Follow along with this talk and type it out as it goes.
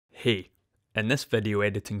Hey, in this video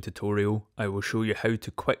editing tutorial, I will show you how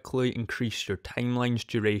to quickly increase your timeline's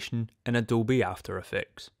duration in Adobe After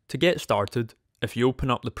Effects. To get started, if you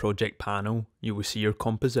open up the project panel, you will see your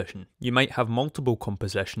composition. You might have multiple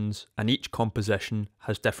compositions, and each composition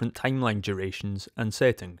has different timeline durations and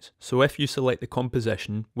settings. So if you select the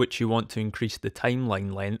composition which you want to increase the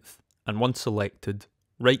timeline length, and once selected,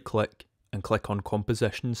 right-click and click on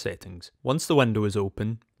Composition Settings. Once the window is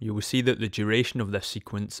open, you will see that the duration of this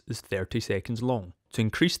sequence is 30 seconds long. To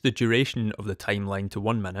increase the duration of the timeline to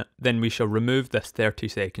 1 minute, then we shall remove this 30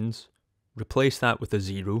 seconds, replace that with a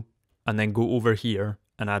 0, and then go over here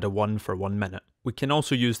and add a 1 for 1 minute. We can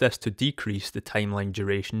also use this to decrease the timeline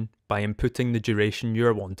duration by inputting the duration you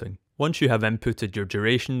are wanting. Once you have inputted your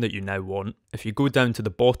duration that you now want, if you go down to the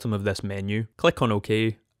bottom of this menu, click on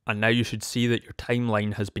OK, and now you should see that your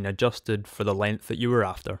timeline has been adjusted for the length that you were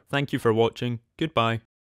after. Thank you for watching, goodbye.